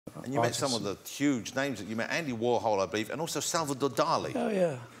And you met some of the huge names that you met. Andy Warhol, I believe, and also Salvador Dali. Oh,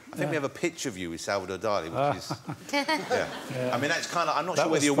 yeah. I think we have a picture of you with Salvador Dali, which is... Yeah. I mean, that's kind of... I'm not sure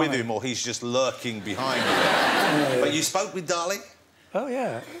whether you're with him or he's just lurking behind you. But you spoke with Dali? Oh,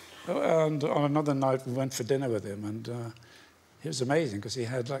 yeah. And on another night, we went for dinner with him, and it was amazing, because he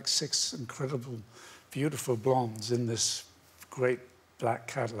had, like, 6 incredible, beautiful blondes in this great black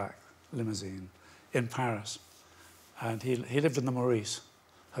Cadillac limousine in Paris. And he lived in the Maurice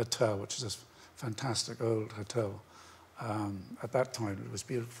Hotel, which is a fantastic old hotel. At that time, it was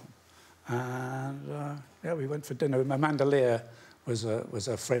beautiful. And, yeah, we went for dinner. My mandolier was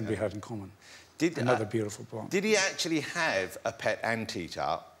a friend we had in common. Another beautiful blonde. Did he actually have a pet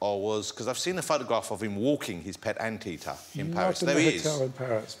anteater, or was... Because I've seen a photograph of him walking his pet anteater in Paris. There he is. Hotel in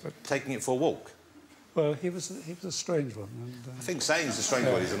Paris, but... Taking it for a walk. Well, he was a strange one. And, I think saying he's a strange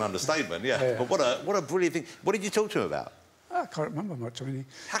one is an understatement, yeah. But what a brilliant thing. What did you talk to him about? I can't remember much. I mean,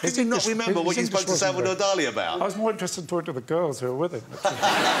 how can you not remember what you spoke to Salvador Dali about? I was more interested in talking to the girls who were with him.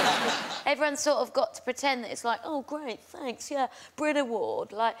 Everyone sort of got to pretend that it's like, oh, great, thanks, yeah, Brit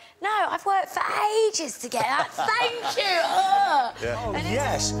Award. Like, no, I've worked for ages to get that. Thank you. Oh,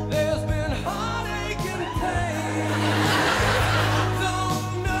 yes. There's been